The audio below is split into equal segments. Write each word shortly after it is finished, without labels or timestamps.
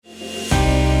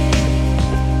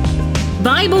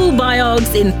Bible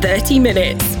Biogs in 30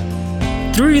 minutes.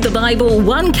 Through the Bible,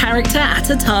 one character at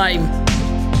a time.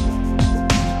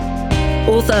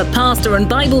 Author, pastor and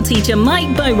Bible teacher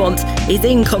Mike Beaumont is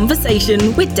in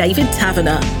conversation with David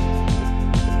Taverner.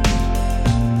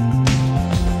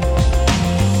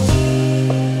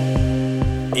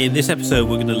 In this episode,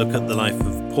 we're going to look at the life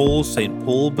of Paul, St.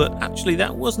 Paul, but actually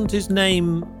that wasn't his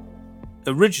name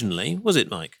originally, was it,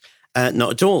 Mike?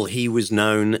 Not at all. He was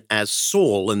known as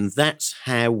Saul, and that's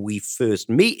how we first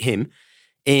meet him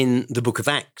in the book of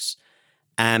Acts.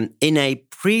 In a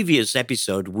previous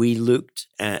episode, we looked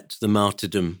at the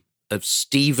martyrdom of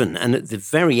Stephen, and at the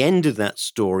very end of that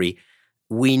story,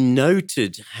 we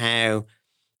noted how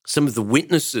some of the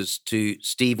witnesses to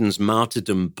Stephen's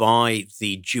martyrdom by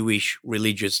the Jewish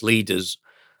religious leaders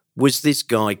was this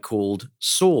guy called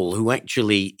Saul, who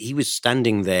actually, he was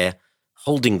standing there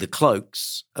holding the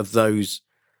cloaks of those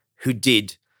who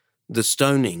did the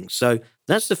stoning. So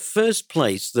that's the first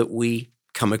place that we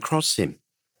come across him.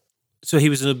 So he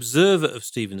was an observer of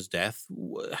Stephen's death.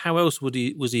 How else was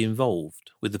he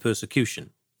involved with the persecution?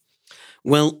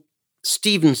 Well,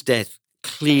 Stephen's death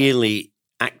clearly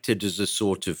acted as a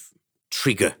sort of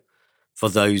trigger for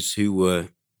those who were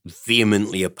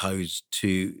vehemently opposed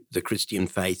to the Christian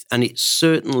faith. And it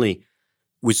certainly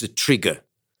was a trigger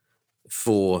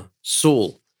for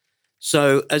Saul.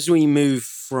 So as we move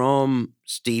from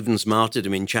Stephen's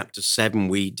martyrdom in chapter 7,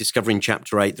 we discover in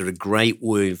chapter 8 that a great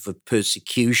wave of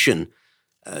persecution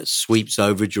sweeps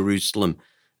over Jerusalem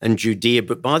and Judea.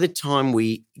 But by the time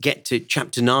we get to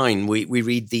chapter 9, we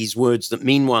read these words that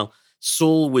meanwhile,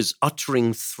 Saul was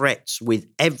uttering threats with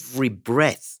every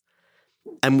breath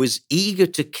and was eager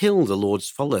to kill the Lord's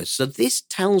followers. So this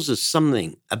tells us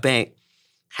something about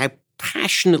how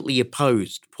passionately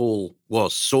opposed Paul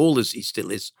was, Saul as he still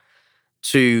is,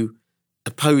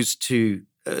 opposed to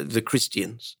the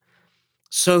Christians.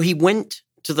 So he went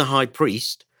to the high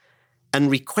priest and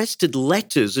requested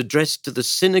letters addressed to the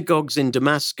synagogues in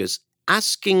Damascus,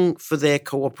 asking for their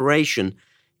cooperation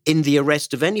in the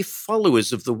arrest of any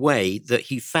followers of the way that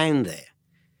he found there.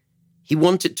 He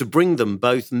wanted to bring them,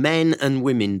 both men and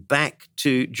women, back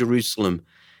to Jerusalem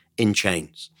in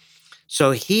chains.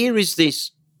 So here is this.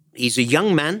 He's a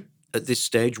young man at this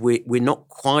stage. We're not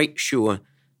quite sure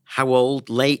how old,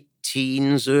 late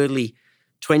teens, early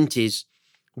 20s,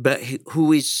 but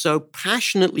who is so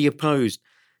passionately opposed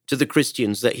to the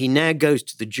Christians that he now goes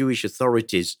to the Jewish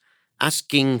authorities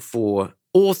asking for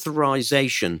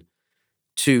authorization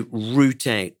to root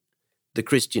out the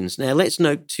Christians. Now, let's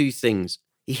note two things.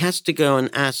 He has to go and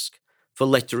ask for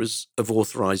letters of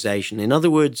authorization. In other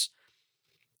words,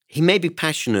 he may be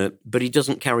passionate, but he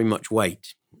doesn't carry much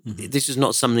weight. Mm-hmm. This is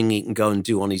not something he can go and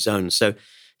do on his own. So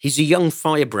he's a young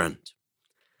firebrand,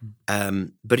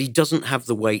 but he doesn't have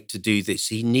the weight to do this.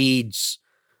 He needs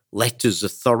letters,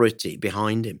 authority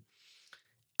behind him.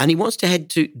 And he wants to head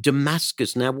to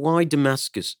Damascus. Now, why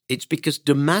Damascus? It's because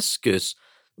Damascus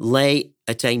lay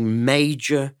at a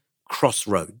major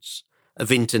crossroads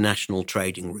of international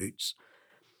trading routes.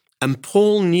 And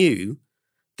Paul knew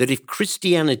that if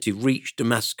Christianity reached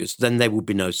Damascus, then there would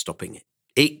be no stopping it.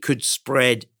 It could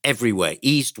spread everywhere,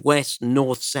 east, west,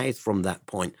 north, south from that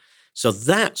point. So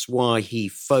that's why he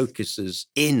focuses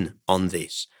in on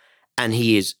this. And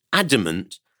he is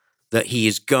adamant that he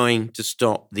is going to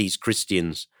stop these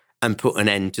Christians and put an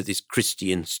end to this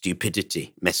Christian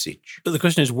stupidity message. But the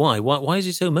question is why? Why is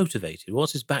he so motivated?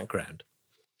 What's his background?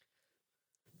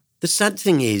 The sad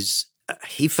thing is,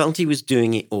 he felt he was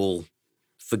doing it all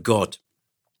for God.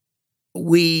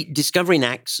 We discover in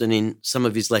Acts and in some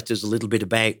of his letters a little bit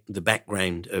about the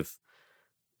background of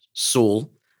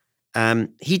Saul.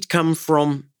 He'd come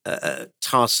from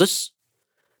Tarsus,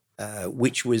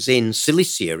 which was in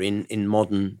Cilicia, in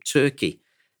modern Turkey.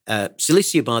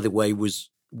 Cilicia, by the way, was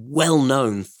well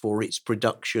known for its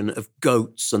production of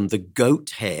goats and the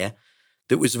goat hair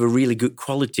that was of a really good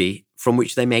quality, from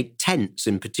which they made tents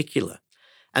in particular.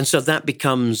 And so that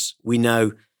becomes, we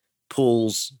know,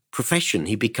 Paul's profession.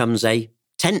 He becomes a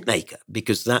tent maker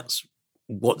because that's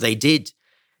what they did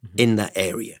in that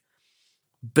area.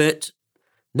 But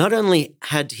not only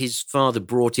had his father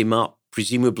brought him up,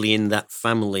 presumably in that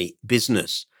family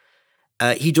business,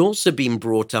 he'd also been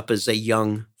brought up as a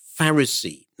young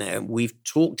Pharisee. Now, we've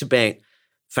talked about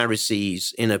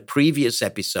Pharisees in a previous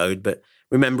episode, but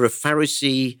remember, a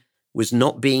Pharisee was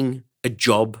not being a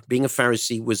job. Being a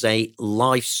Pharisee was a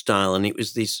lifestyle, and it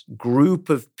was this group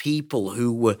of people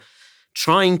who were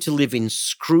trying to live in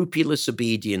scrupulous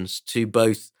obedience to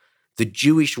both the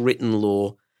Jewish written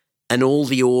law and all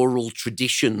the oral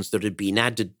traditions that had been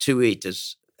added to it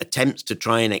as attempts to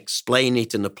try and explain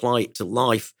it and apply it to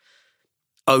life.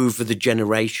 over the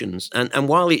generations. And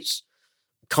while it's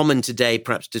common today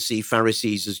perhaps to see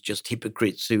Pharisees as just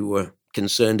hypocrites who were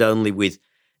concerned only with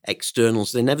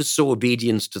externals, they never saw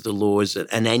obedience to the law as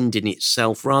an end in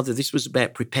itself. Rather, this was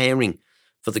about preparing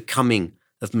for the coming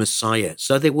of Messiah.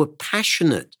 So they were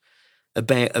passionate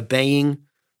about obeying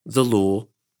the law.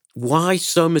 Why?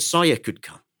 So Messiah could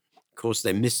come. Of course,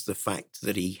 they missed the fact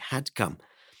that he had come.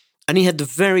 And he had the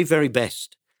very, very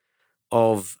best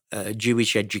of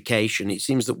Jewish education. It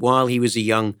seems that while he was a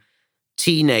young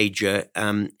teenager,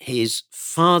 his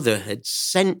father had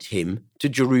sent him to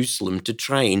Jerusalem to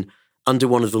train under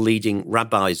one of the leading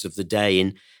rabbis of the day.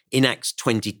 In Acts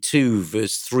 22,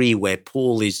 verse 3, where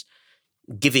Paul is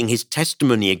giving his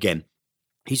testimony again,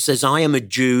 he says, I am a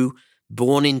Jew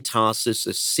born in Tarsus,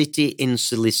 a city in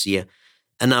Cilicia,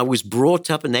 and I was brought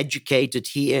up and educated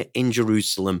here in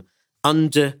Jerusalem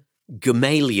under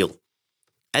Gamaliel.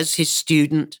 As his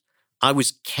student, I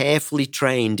was carefully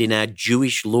trained in our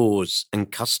Jewish laws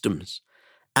and customs,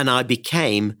 and I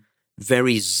became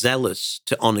very zealous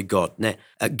to honor God. Now,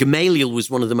 Gamaliel was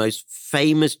one of the most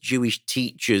famous Jewish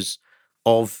teachers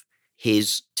of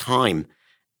his time,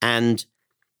 and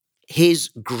his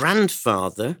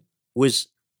grandfather was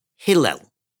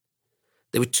Hillel.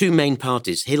 There were two main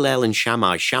parties, Hillel and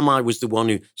Shammai. Shammai was the one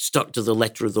who stuck to the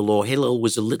letter of the law. Hillel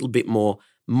was a little bit more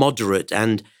moderate,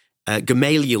 and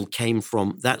Gamaliel came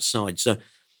from that side. So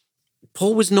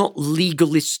Paul was not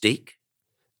legalistic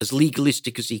as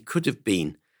he could have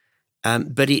been,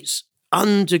 but it's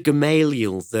under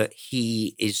Gamaliel that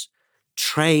he is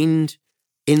trained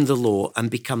in the law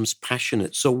and becomes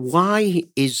passionate. So why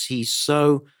is he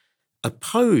so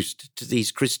opposed to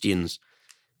these Christians?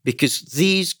 Because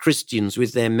these Christians,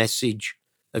 with their message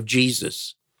of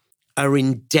Jesus, are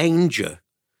in danger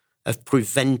of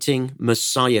preventing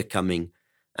Messiah coming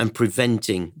and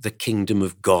preventing the kingdom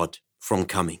of God from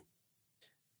coming.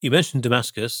 You mentioned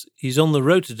Damascus. He's on the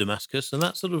road to Damascus, and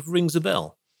that sort of rings a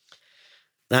bell.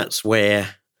 That's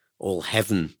where all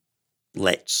heaven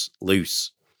lets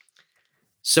loose.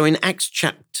 So in Acts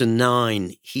chapter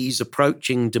 9, he's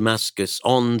approaching Damascus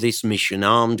on this mission,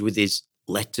 armed with his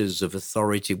letters of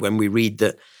authority, when we read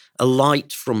that a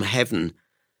light from heaven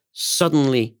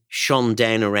suddenly shone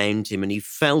down around him, and he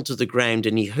fell to the ground,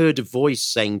 and he heard a voice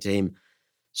saying to him,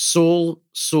 Saul,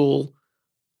 Saul,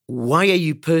 why are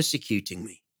you persecuting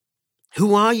me?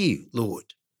 Who are you,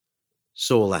 Lord?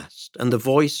 Saul asked, and the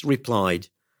voice replied,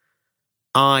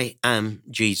 I am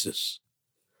Jesus,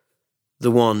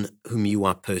 the one whom you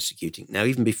are persecuting. Now,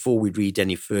 even before we read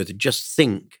any further, just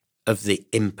think of the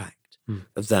impact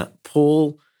of that.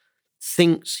 Paul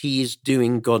thinks he is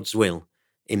doing God's will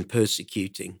in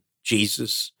persecuting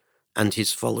Jesus and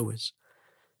his followers.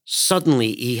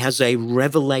 Suddenly, he has a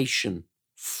revelation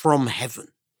from heaven.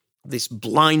 This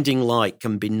blinding light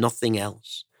can be nothing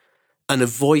else. And a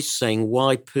voice saying,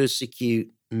 why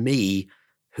persecute me?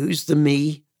 Who's the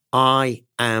me? I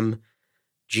am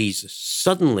Jesus.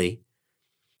 Suddenly,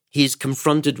 he is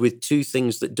confronted with two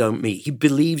things that don't meet. He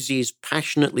believes he is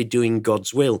passionately doing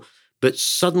God's will, but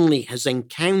suddenly has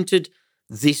encountered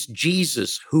this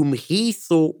Jesus whom he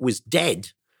thought was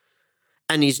dead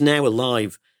and is now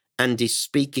alive and is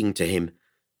speaking to him,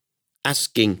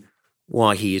 asking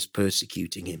why he is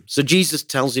persecuting him. So Jesus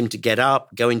tells him to get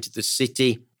up, go into the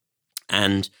city,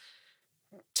 and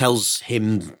tells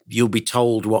him, you'll be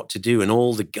told what to do. And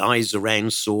all the guys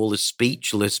around Saul are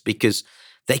speechless because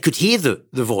they could hear the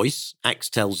voice, Acts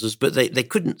tells us, but they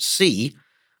couldn't see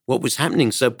what was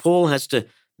happening. So Paul has to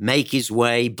make his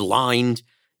way blind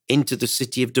into the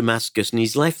city of Damascus, and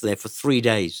he's left there for 3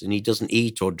 days, and he doesn't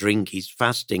eat or drink. He's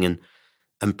fasting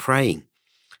and praying.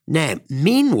 Now,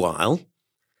 meanwhile,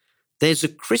 there's a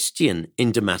Christian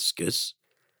in Damascus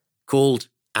called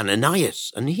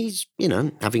Ananias, and he's,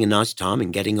 having a nice time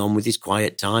and getting on with his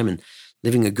quiet time and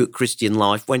living a good Christian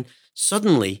life, when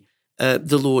suddenly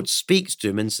the Lord speaks to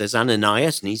him and says,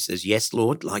 Ananias, and he says, yes,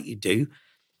 Lord, like you do.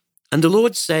 And the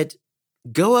Lord said,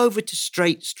 go over to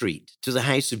Straight Street to the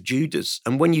house of Judas,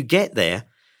 and when you get there,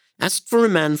 ask for a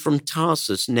man from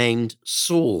Tarsus named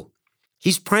Saul.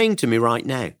 He's praying to me right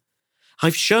now.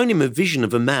 I've shown him a vision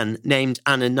of a man named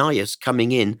Ananias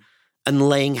coming in and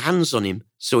laying hands on him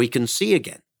so he can see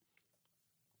again.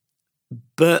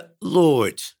 But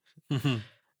Lord,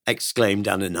 exclaimed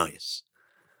Ananias,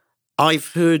 I've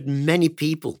heard many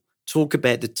people talk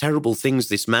about the terrible things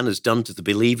this man has done to the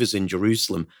believers in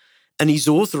Jerusalem, and he's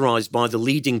authorized by the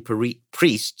leading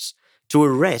priests to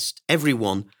arrest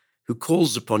everyone who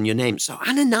calls upon your name. So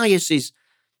Ananias is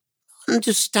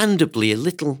understandably a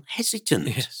little hesitant.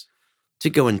 Yes. to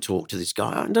go and talk to this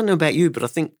guy. I don't know about you, but I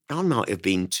think I might have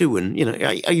been too. And,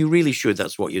 are you really sure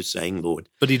that's what you're saying, Lord?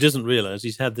 But he doesn't realize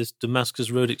he's had this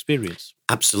Damascus Road experience.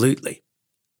 Absolutely.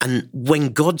 And when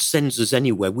God sends us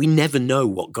anywhere, we never know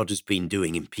what God has been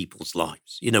doing in people's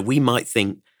lives. We might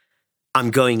think,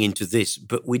 I'm going into this,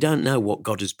 but we don't know what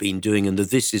God has been doing, and the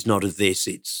this is not a this,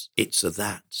 it's a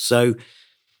that. So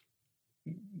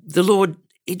the Lord,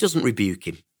 he doesn't rebuke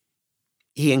him.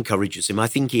 He encourages him. I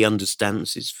think he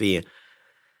understands his fear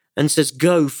and says,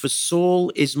 go, for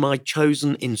Saul is my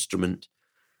chosen instrument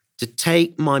to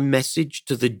take my message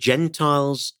to the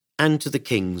Gentiles and to the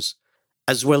kings,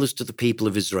 as well as to the people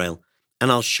of Israel, and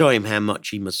I'll show him how much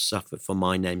he must suffer for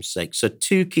my name's sake. So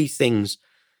 2 key things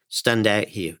stand out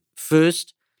here.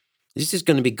 First, this is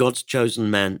going to be God's chosen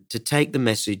man to take the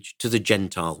message to the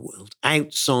Gentile world,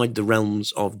 outside the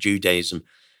realms of Judaism,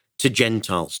 to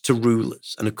Gentiles, to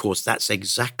rulers. And of course, that's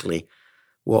exactly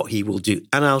what he will do.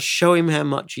 And I'll show him how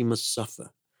much he must suffer.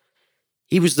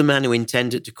 He was the man who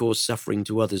intended to cause suffering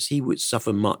to others. He would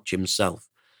suffer much himself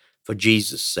for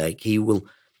Jesus' sake. He will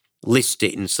list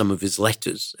it in some of his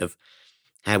letters of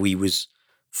how he was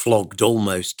flogged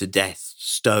almost to death,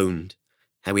 stoned,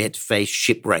 how he had to face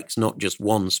shipwrecks, not just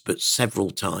once, but several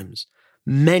times.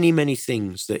 Many, many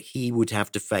things that he would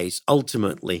have to face,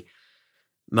 ultimately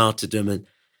martyrdom. And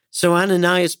so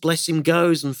Ananias, bless him,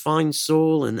 goes and finds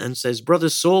Saul and says, Brother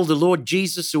Saul, the Lord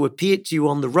Jesus, who appeared to you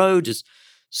on the road, has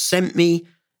sent me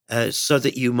so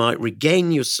that you might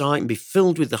regain your sight and be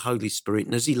filled with the Holy Spirit.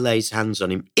 And as he lays hands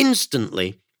on him,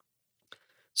 instantly,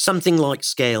 something like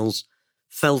scales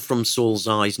fell from Saul's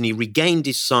eyes, and he regained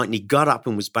his sight, and he got up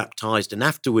and was baptized. And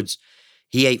afterwards,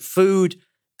 he ate food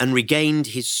and regained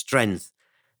his strength.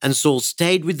 And Saul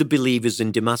stayed with the believers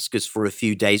in Damascus for a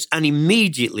few days, and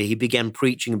immediately he began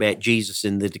preaching about Jesus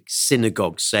in the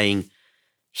synagogue, saying,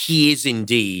 he is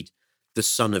indeed the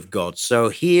Son of God. So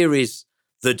here is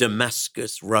the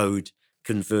Damascus Road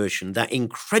conversion, that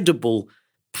incredible,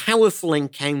 powerful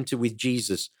encounter with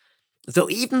Jesus.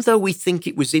 Even though we think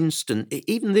it was instant,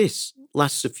 even this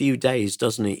lasts a few days,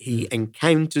 doesn't it? He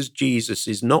encounters Jesus,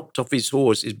 is knocked off his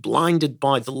horse, is blinded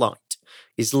by the light,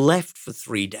 is left for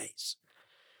 3 days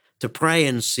to pray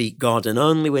and seek God. And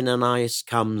only when Ananias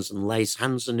comes and lays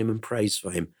hands on him and prays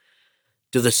for him,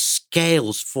 do the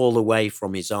scales fall away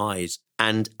from his eyes.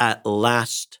 And at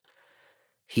last,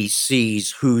 he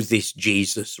sees who this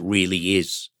Jesus really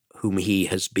is, whom he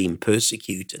has been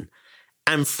persecuting.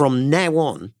 And from now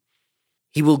on,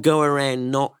 he will go around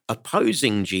not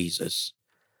opposing Jesus,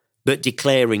 but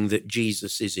declaring that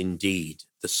Jesus is indeed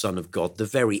the Son of God, the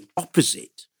very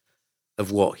opposite of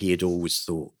what he had always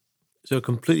thought. So a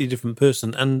completely different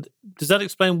person. And does that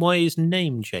explain why his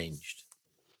name changed?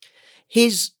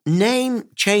 His name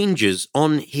changes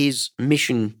on his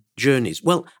mission journeys.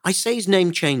 Well, I say his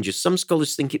name changes. Some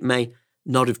scholars think it may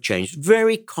not have changed.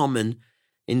 Very common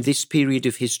in this period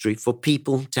of history for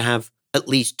people to have at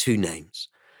least 2 names.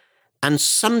 And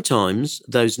sometimes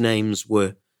those names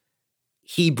were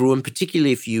Hebrew, and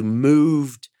particularly if you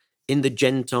moved in the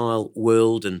Gentile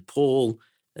world, and Paul,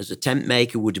 as a tent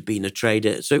maker, would have been a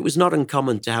trader. So it was not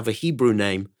uncommon to have a Hebrew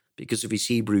name because of his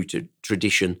Hebrew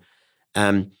tradition,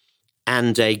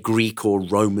 and a Greek or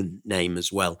Roman name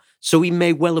as well. So he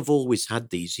may well have always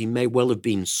had these. He may well have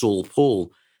been Saul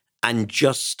Paul and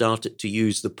just started to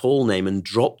use the Paul name and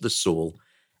drop the Saul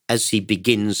as he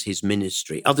begins his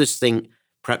ministry. Others think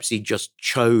perhaps he just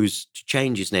chose to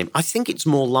change his name. I think it's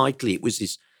more likely it was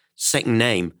his second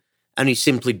name, and he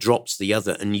simply drops the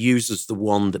other and uses the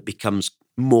one that becomes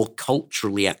more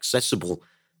culturally accessible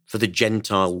for the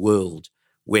Gentile world,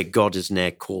 where God has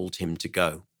now called him to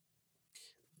go.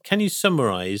 Can you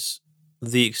summarize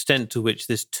the extent to which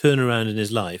this turnaround in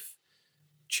his life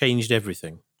changed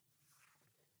everything?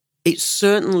 It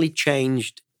certainly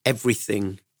changed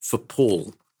everything for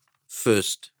Paul,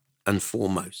 first and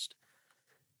foremost.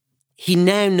 He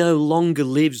now no longer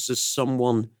lives as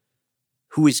someone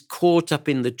who is caught up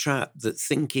in the trap that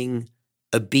thinking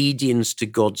obedience to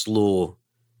God's law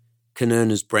can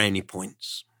earn us brownie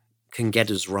points, can get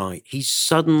us right. He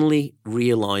suddenly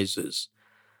realizes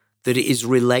that it is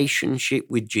relationship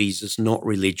with Jesus, not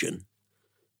religion,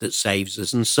 that saves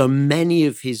us. And so many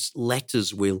of his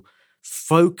letters will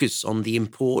focus on the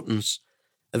importance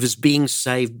of us being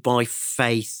saved by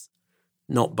faith,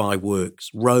 not by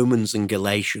works. Romans and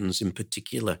Galatians in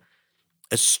particular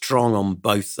are strong on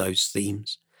both those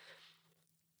themes.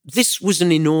 This was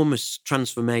an enormous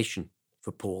transformation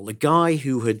for Paul, a guy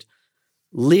who had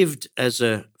lived as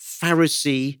a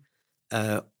Pharisee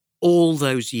all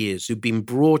those years, who'd been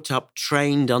brought up,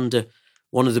 trained under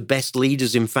one of the best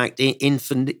leaders. In fact, in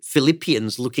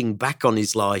Philippians, looking back on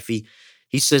his life,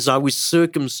 He says, I was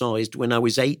circumcised when I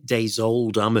was 8 days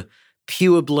old. I'm a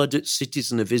pure-blooded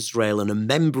citizen of Israel and a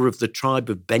member of the tribe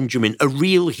of Benjamin, a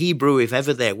real Hebrew if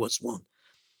ever there was one.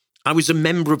 I was a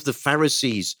member of the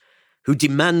Pharisees who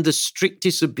demand the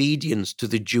strictest obedience to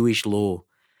the Jewish law.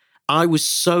 I was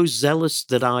so zealous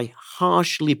that I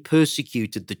harshly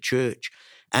persecuted the church.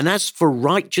 And as for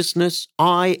righteousness,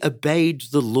 I obeyed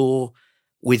the law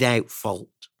without fault.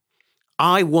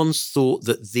 I once thought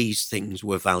that these things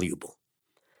were valuable,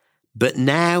 but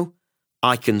now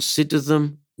I consider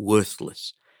them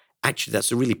worthless. Actually,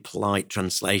 that's a really polite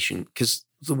translation because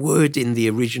the word in the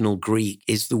original Greek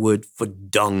is the word for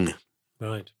dung,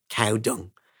 Right. cow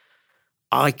dung.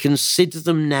 I consider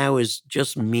them now as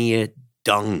just mere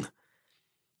dung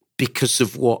because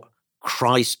of what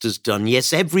Christ has done.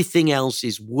 Yes, everything else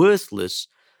is worthless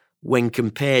when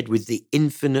compared with the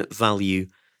infinite value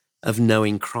of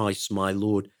knowing Christ, my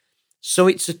Lord. So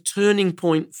it's a turning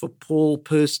point for Paul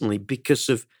personally because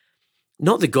of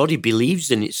not the God he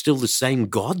believes in, it's still the same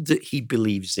God that he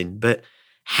believes in, but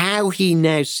how he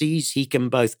now sees he can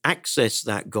both access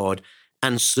that God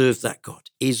and serve that God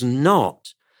is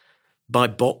not by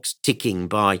box ticking,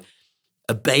 by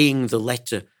obeying the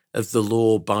letter of the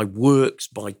law, by works,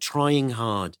 by trying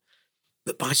hard,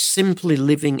 but by simply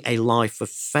living a life of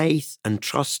faith and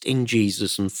trust in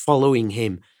Jesus and following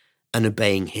him and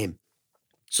obeying him.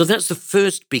 So that's the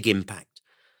first big impact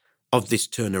of this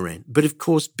turnaround. But of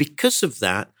course, because of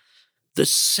that, the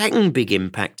second big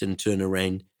impact and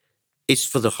turnaround is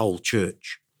for the whole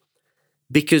church.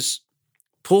 Because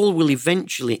Paul will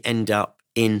eventually end up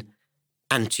in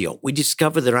Antioch. We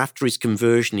discover that after his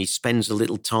conversion, he spends a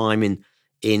little time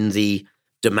in the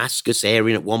Damascus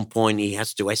area. At one point, he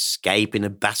has to escape in a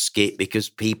basket because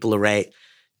people are out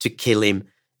to kill him.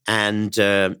 And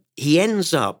he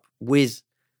ends up with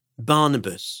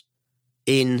Barnabas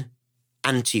in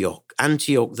Antioch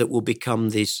that will become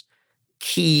this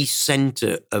key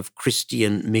center of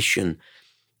Christian mission.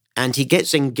 And he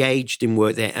gets engaged in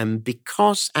work there. And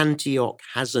because Antioch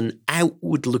has an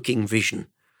outward-looking vision,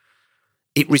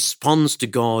 it responds to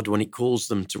God when it calls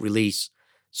them to release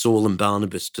Saul and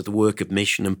Barnabas to the work of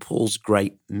mission, and Paul's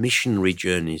great missionary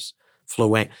journeys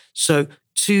flow out. So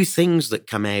 2 things that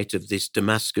come out of this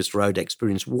Damascus Road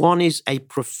experience. One is a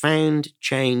profound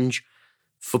change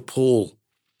for Paul,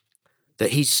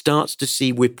 that he starts to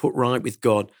see we're put right with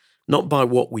God, not by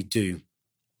what we do,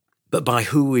 but by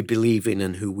who we believe in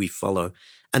and who we follow.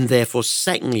 And therefore,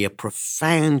 secondly, a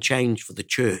profound change for the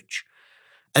church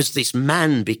as this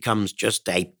man becomes just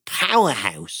a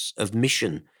powerhouse of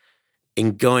mission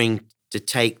in going to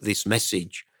take this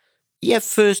message. Yeah,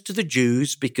 first to the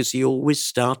Jews, because he always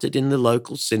started in the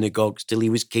local synagogues till he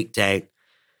was kicked out,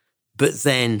 but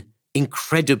then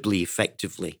incredibly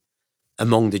effectively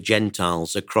among the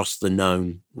Gentiles across the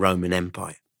known Roman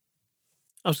Empire.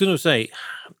 I was going to say,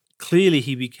 clearly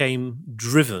he became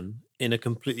driven in a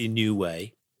completely new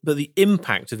way, but the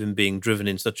impact of him being driven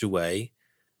in such a way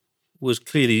was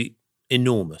clearly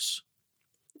enormous.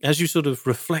 As you sort of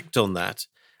reflect on that,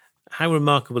 how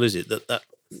remarkable is it that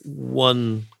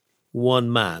one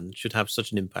man should have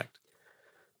such an impact?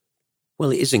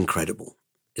 Well, it is incredible,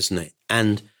 isn't it?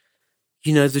 And,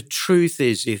 you know, the truth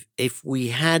is, if we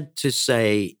had to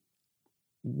say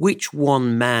which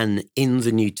one man in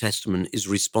the New Testament is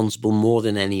responsible more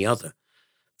than any other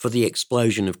for the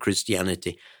explosion of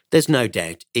Christianity, there's no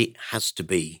doubt it has to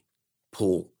be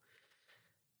Paul.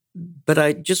 But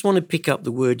I just want to pick up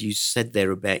the word you said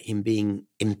there about him being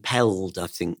impelled, I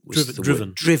think was the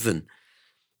word. Driven.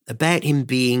 About him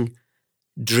being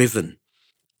driven.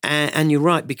 And you're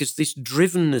right, because this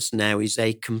drivenness now is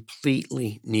a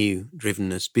completely new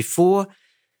drivenness. Before,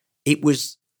 it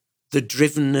was the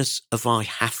drivenness of I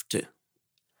have to.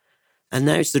 And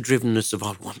now it's the drivenness of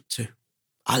I want to.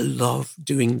 I love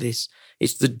doing this.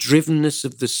 It's the drivenness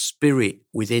of the Spirit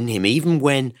within him, even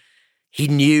when he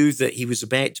knew that he was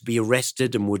about to be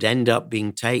arrested and would end up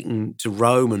being taken to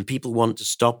Rome and people want to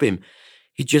stop him.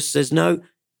 He just says, no,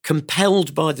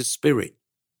 compelled by the Spirit,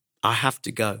 I have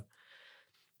to go.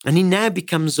 And he now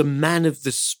becomes a man of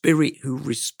the Spirit who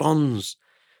responds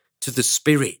to the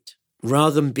Spirit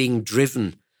rather than being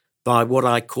driven by what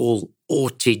I call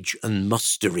oughtage and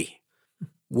mustery,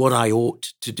 what I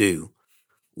ought to do,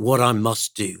 what I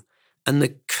must do. And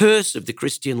the curse of the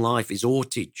Christian life is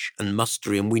oughtage and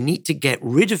mustery, and we need to get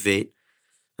rid of it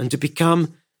and to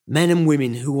become men and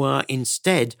women who are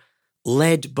instead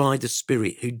led by the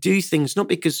Spirit, who do things not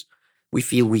because we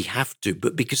feel we have to,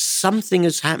 but because something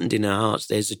has happened in our hearts.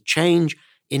 There's a change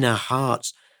in our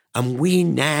hearts, and we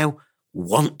now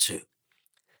want to.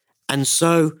 And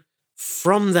so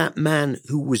from that man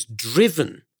who was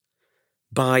driven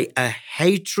by a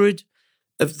hatred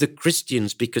of the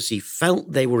Christians because he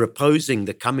felt they were opposing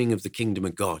the coming of the kingdom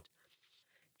of God.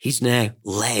 He's now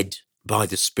led by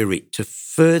the Spirit to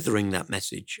furthering that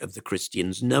message of the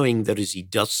Christians, knowing that as he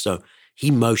does so,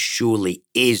 he most surely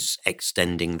is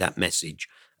extending that message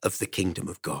of the kingdom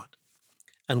of God.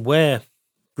 And where,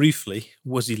 briefly,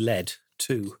 was he led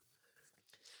to?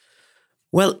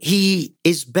 Well, he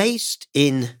is based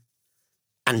in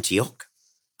Antioch,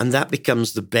 and that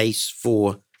becomes the base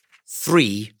for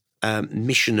 3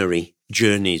 missionary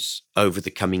journeys over the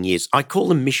coming years. I call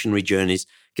them missionary journeys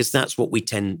because that's what we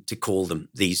tend to call them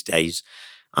these days.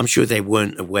 I'm sure they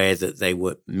weren't aware that they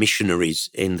were missionaries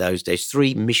in those days.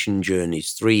 3 mission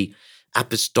journeys, 3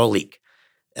 apostolic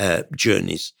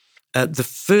journeys. The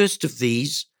first of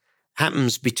these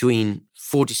happens between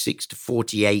 46 to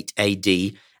 48 AD.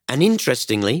 And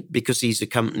interestingly, because he's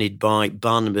accompanied by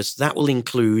Barnabas, that will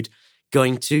include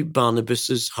going to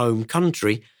Barnabas's home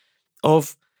country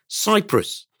of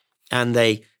Cyprus. And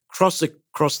they cross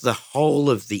across the whole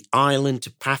of the island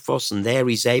to Paphos, and there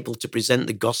he's able to present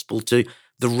the gospel to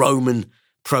the Roman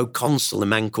proconsul, a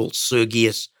man called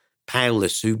Sergius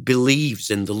Paulus, who believes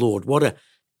in the Lord. What a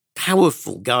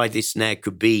powerful guy this now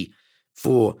could be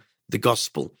for the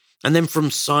gospel. And then from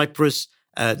Cyprus,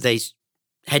 they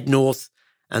head north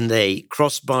and they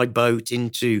cross by boat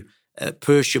into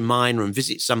Persia Minor and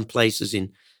visit some places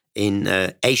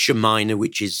in Asia Minor,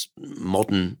 which is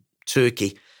modern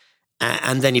Turkey,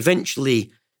 and then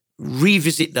eventually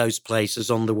revisit those places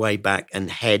on the way back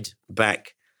and head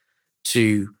back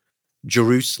to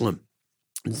Jerusalem.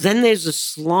 Then there's a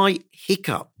slight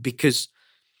hiccup because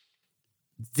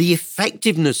the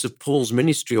effectiveness of Paul's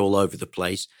ministry all over the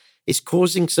place is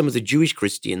causing some of the Jewish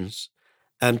Christians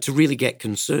to really get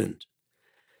concerned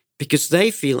because they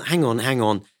feel, hang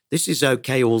on, this is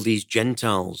okay, all these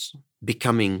Gentiles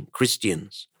becoming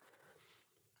Christians.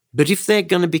 But if they're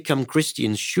going to become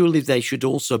Christians, surely they should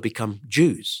also become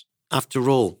Jews. After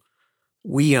all,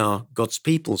 we are God's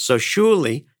people. So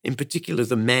surely, in particular,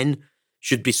 the men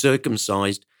should be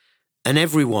circumcised and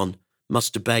everyone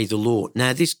must obey the law.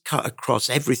 Now, this cut across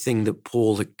everything that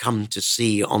Paul had come to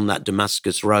see on that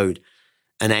Damascus road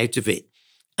and out of it.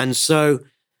 And so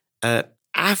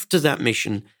after that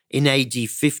mission, in AD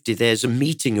 50, there's a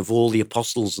meeting of all the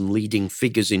apostles and leading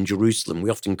figures in Jerusalem. We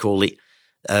often call it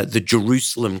the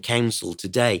Jerusalem Council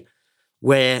today,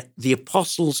 where the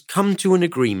apostles come to an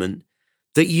agreement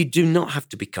that you do not have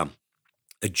to become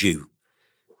a Jew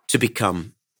to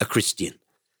become a Christian,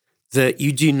 that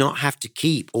you do not have to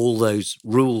keep all those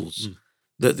rules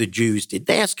that the Jews did.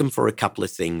 They ask them for a couple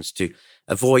of things: to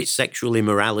avoid sexual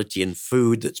immorality and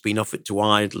food that's been offered to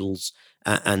idols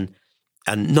and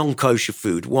non-kosher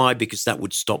food. Why? Because that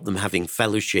would stop them having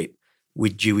fellowship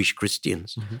with Jewish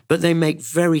Christians. Mm-hmm. But they make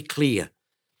very clear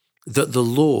that the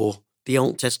law, the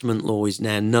Old Testament law, is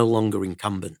now no longer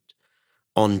incumbent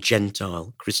on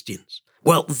Gentile Christians.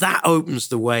 Well, that opens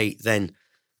the way then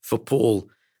for Paul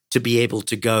to be able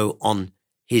to go on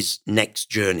his next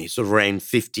journey. So around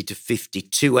 50 to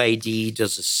 52 AD, he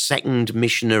does a second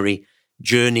missionary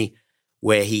journey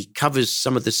where he covers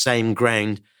some of the same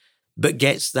ground, but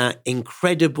gets that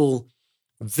incredible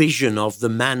vision of the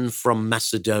man from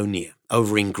Macedonia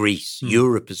over in Greece,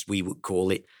 Europe as we would call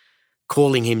it,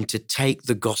 calling him to take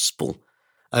the gospel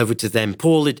over to them.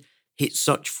 Paul had hit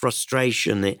such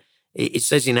frustration. It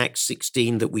says in Acts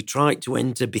 16 that we tried to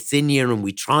enter Bithynia and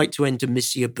we tried to enter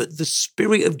Mysia, but the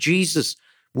Spirit of Jesus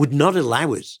would not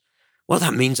allow us. What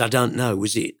that means, I don't know.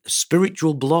 Was it a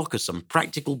spiritual block or some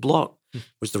practical block?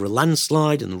 Was there a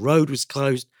landslide and the road was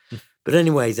closed? But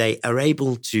anyway, they are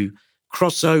able to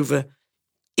cross over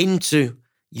into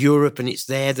Europe, and it's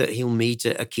there that he'll meet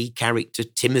a key character,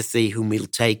 Timothy, whom he'll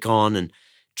take on and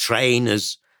train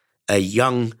as a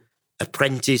young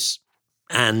apprentice.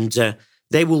 And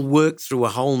they will work through a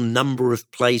whole number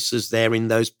of places there in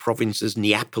those provinces: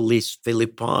 Neapolis,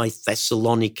 Philippi,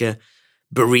 Thessalonica,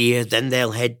 Berea. Then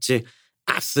they'll head to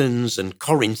Athens and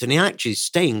Corinth, and they actually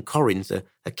stay in Corinth,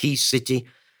 a key city,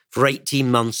 for 18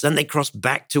 months. Then they cross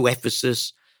back to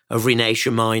Ephesus, over in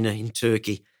Asia Minor in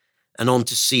Turkey, and on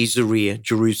to Caesarea,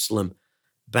 Jerusalem,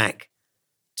 back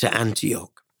to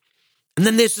Antioch. And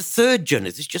then there's the third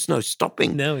journey. There's just no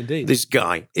stopping No, indeed. this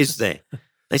guy, is there?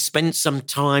 They spent some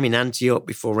time in Antioch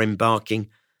before embarking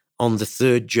on the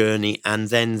third journey, and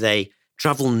then they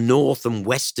travel north and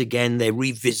west again. They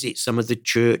revisit some of the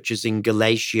churches in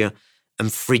Galatia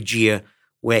and Phrygia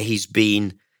where he's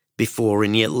been before,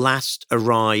 and he at last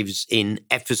arrives in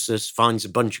Ephesus, finds a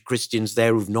bunch of Christians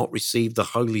there who've not received the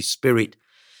Holy Spirit.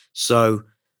 So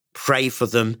pray for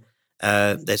them.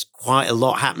 There's quite a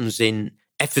lot happens in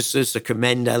Ephesus. I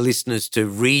commend our listeners to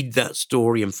read that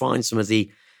story and find some of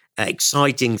the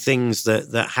exciting things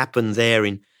that happen there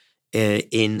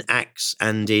in Acts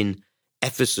and in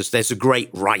Ephesus. There's a great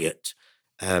riot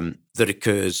that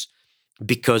occurs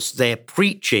because their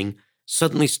preaching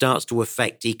suddenly starts to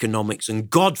affect economics, and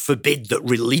God forbid that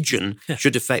religion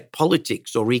should affect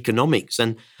politics or economics.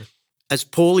 And as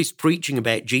Paul is preaching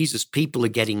about Jesus, people are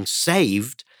getting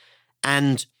saved,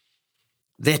 and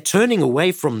they're turning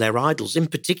away from their idols. In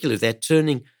particular, they're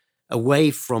turning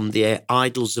away from their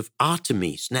idols of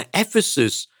Artemis. Now,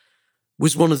 Ephesus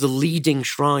was one of the leading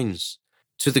shrines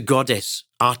to the goddess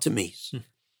Artemis.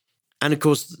 And of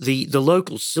course, the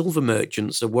local silver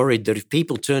merchants are worried that if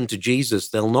people turn to Jesus,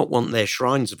 they'll not want their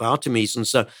shrines of Artemis. And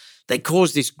so they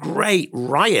cause this great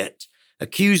riot,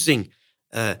 accusing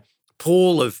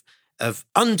Paul of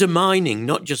undermining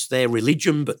not just their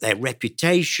religion, but their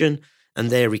reputation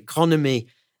and their economy.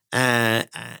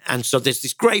 And so there's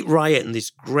this great riot and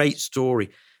this great story.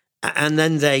 And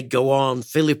then they go on,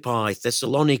 Philippi,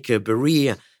 Thessalonica,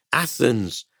 Berea,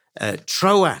 Athens,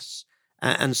 Troas.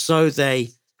 And so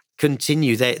they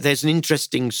continue. There's an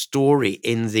interesting story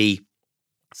in the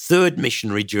third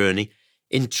missionary journey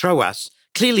in Troas.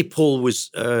 Clearly, Paul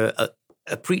was a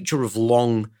preacher of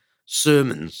long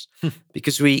sermons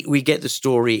because we get the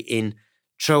story in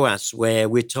Troas where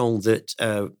we're told that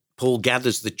Paul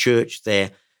gathers the church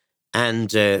there and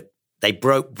they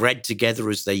broke bread together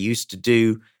as they used to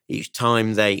do each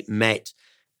time they met.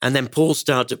 And then Paul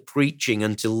started preaching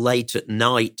until late at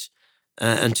night,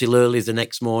 until early the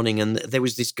next morning. And there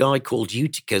was this guy called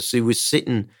Eutychus who was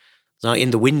sitting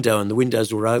in the window, and the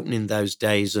windows were open in those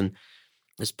days. And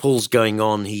as Paul's going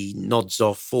on, he nods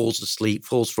off, falls asleep,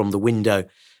 falls from the window.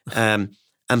 And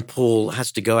Paul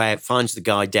has to go out, finds the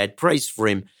guy dead, prays for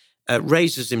him,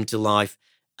 raises him to life.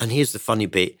 And here's the funny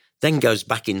bit, then goes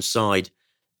back inside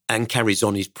and carries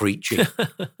on his preaching.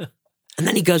 And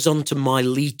then he goes on to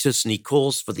Miletus and he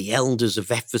calls for the elders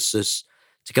of Ephesus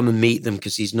to come and meet them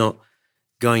because he's not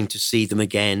going to see them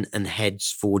again, and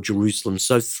heads for Jerusalem.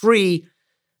 So 3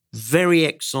 very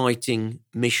exciting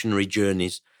missionary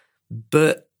journeys,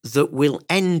 but that will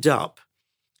end up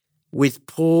with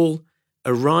Paul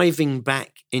arriving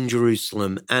back in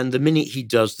Jerusalem. And the minute he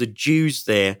does, the Jews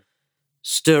there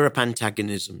stir up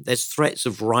antagonism. There's threats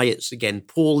of riots again.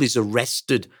 Paul is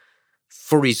arrested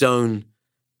for his own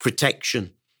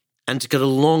protection. And to cut a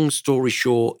long story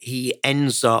short, he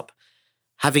ends up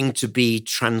having to be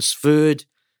transferred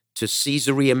to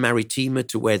Caesarea Maritima,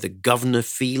 to where the governor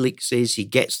Felix is. He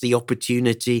gets the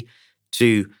opportunity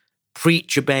to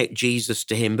preach about Jesus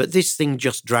to him, but this thing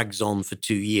just drags on for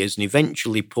 2 years. And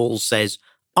eventually Paul says,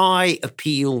 I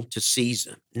appeal to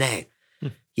Caesar. Now,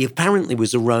 he apparently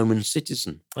was a Roman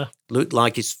citizen. Looked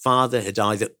like his father had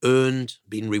either earned,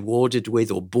 been rewarded with,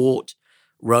 or bought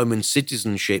Roman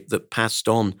citizenship that passed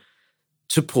on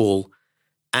to Paul.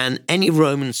 And any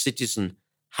Roman citizen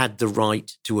had the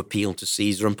right to appeal to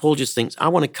Caesar. And Paul just thinks, I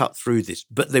want to cut through this.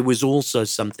 But there was also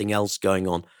something else going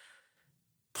on.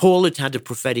 Paul had had a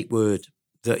prophetic word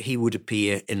that he would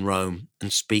appear in Rome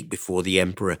and speak before the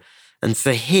emperor. And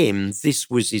for him, this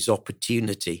was his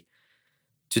opportunity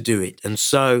to do it. And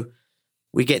so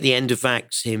we get the end of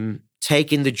Acts, him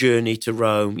taking the journey to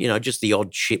Rome, just the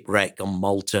odd shipwreck on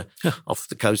Malta, off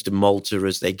the coast of Malta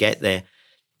as they get there.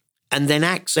 And then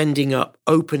Acts ending up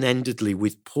open-endedly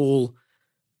with Paul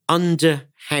under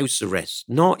house arrest,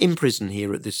 not in prison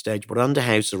here at this stage, but under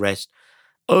house arrest,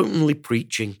 openly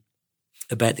preaching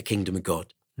about the kingdom of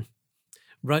God.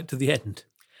 Right to the end.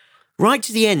 Right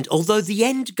to the end, although the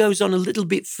end goes on a little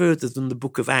bit further than the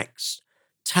book of Acts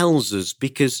tells us,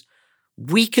 because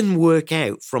we can work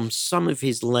out from some of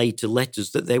his later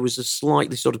letters that there was a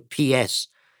slightly sort of PS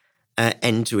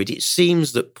end to it. It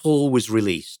seems that Paul was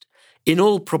released. In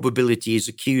all probability, his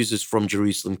accusers from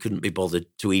Jerusalem couldn't be bothered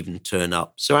to even turn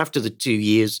up. So after the 2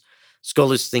 years,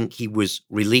 scholars think he was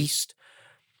released.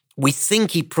 We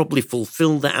think he probably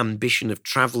fulfilled that ambition of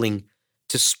traveling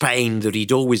to Spain that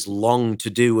he'd always longed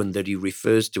to do and that he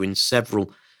refers to in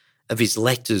several of his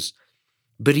letters.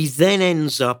 But he then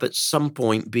ends up at some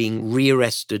point being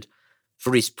rearrested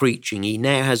for his preaching. He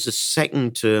now has a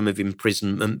second term of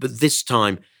imprisonment, but this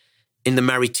time in the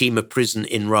Maritima prison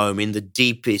in Rome, in the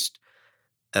deepest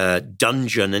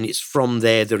dungeon. And it's from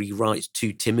there that he writes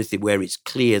to Timothy, where it's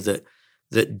clear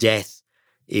that death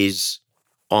is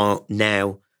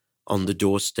now on the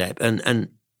doorstep. And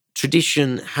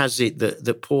tradition has it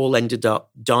that Paul ended up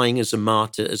dying as a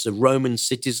martyr, as a Roman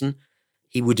citizen.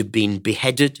 He would have been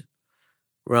beheaded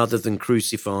rather than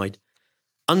crucified,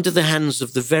 under the hands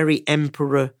of the very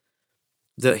emperor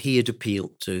that he had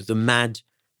appealed to, the mad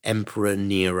Emperor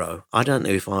Nero. I don't know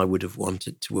if I would have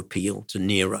wanted to appeal to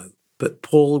Nero, but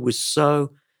Paul was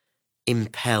so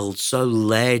impelled, so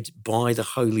led by the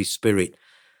Holy Spirit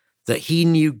that he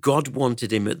knew God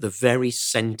wanted him at the very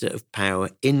center of power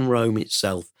in Rome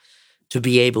itself to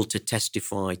be able to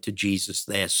testify to Jesus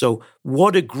there. So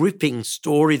what a gripping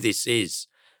story this is,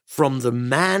 from the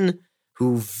man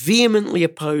who vehemently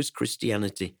opposed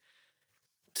Christianity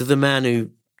to the man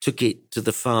who took it to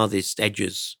the farthest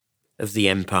edges of the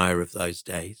empire of those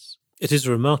days. It is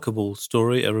a remarkable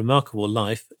story, a remarkable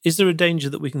life. Is there a danger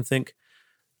that we can think,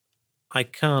 I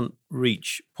can't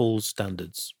reach Paul's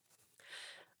standards?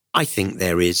 I think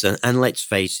there is. And let's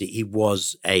face it, he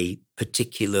was a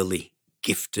particularly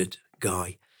gifted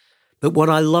guy. But what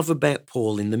I love about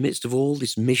Paul in the midst of all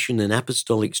this mission and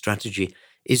apostolic strategy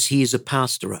is he is a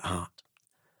pastor at heart.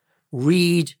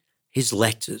 Read his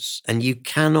letters and you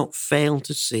cannot fail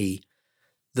to see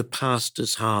the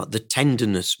pastor's heart, the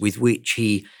tenderness with which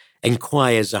he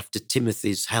inquires after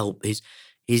Timothy's help,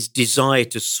 his desire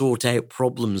to sort out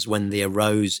problems when they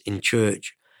arose in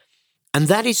church. And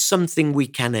that is something we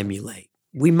can emulate.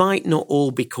 We might not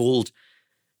all be called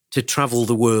to travel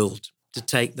the world to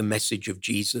take the message of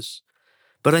Jesus.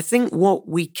 But I think what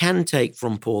we can take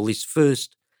from Paul is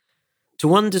first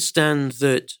to understand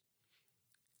that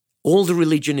all the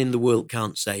religion in the world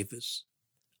can't save us.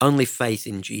 Only faith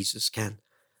in Jesus can.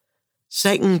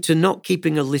 Second, to not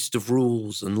keeping a list of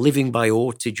rules and living by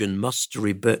autage and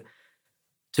mustery, but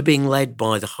to being led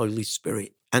by the Holy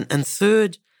Spirit. And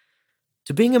third,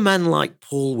 to being a man like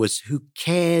Paul was, who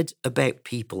cared about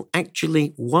people.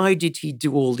 Actually, why did he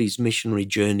do all these missionary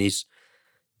journeys?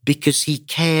 Because he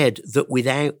cared that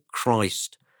without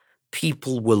Christ,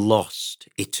 people were lost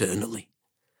eternally.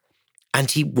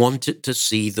 And he wanted to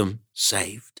see them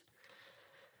saved.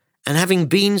 And having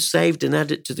been saved and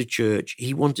added to the church,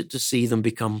 he wanted to see them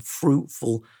become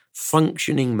fruitful,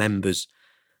 functioning members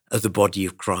of the body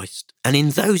of Christ. And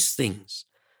in those things,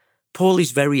 Paul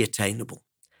is very attainable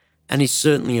and is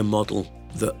certainly a model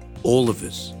that all of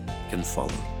us can follow.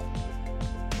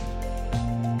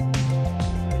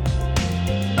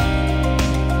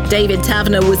 David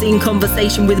Taverner was in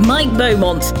conversation with Mike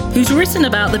Beaumont, who's written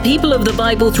about the people of the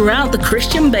Bible throughout the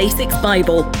Christian Basics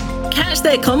Bible. Catch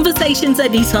their conversations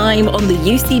anytime on the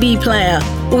UCB player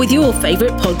or with your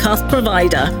favourite podcast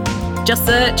provider. Just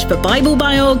search for Bible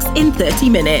Biogs in 30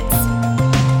 minutes.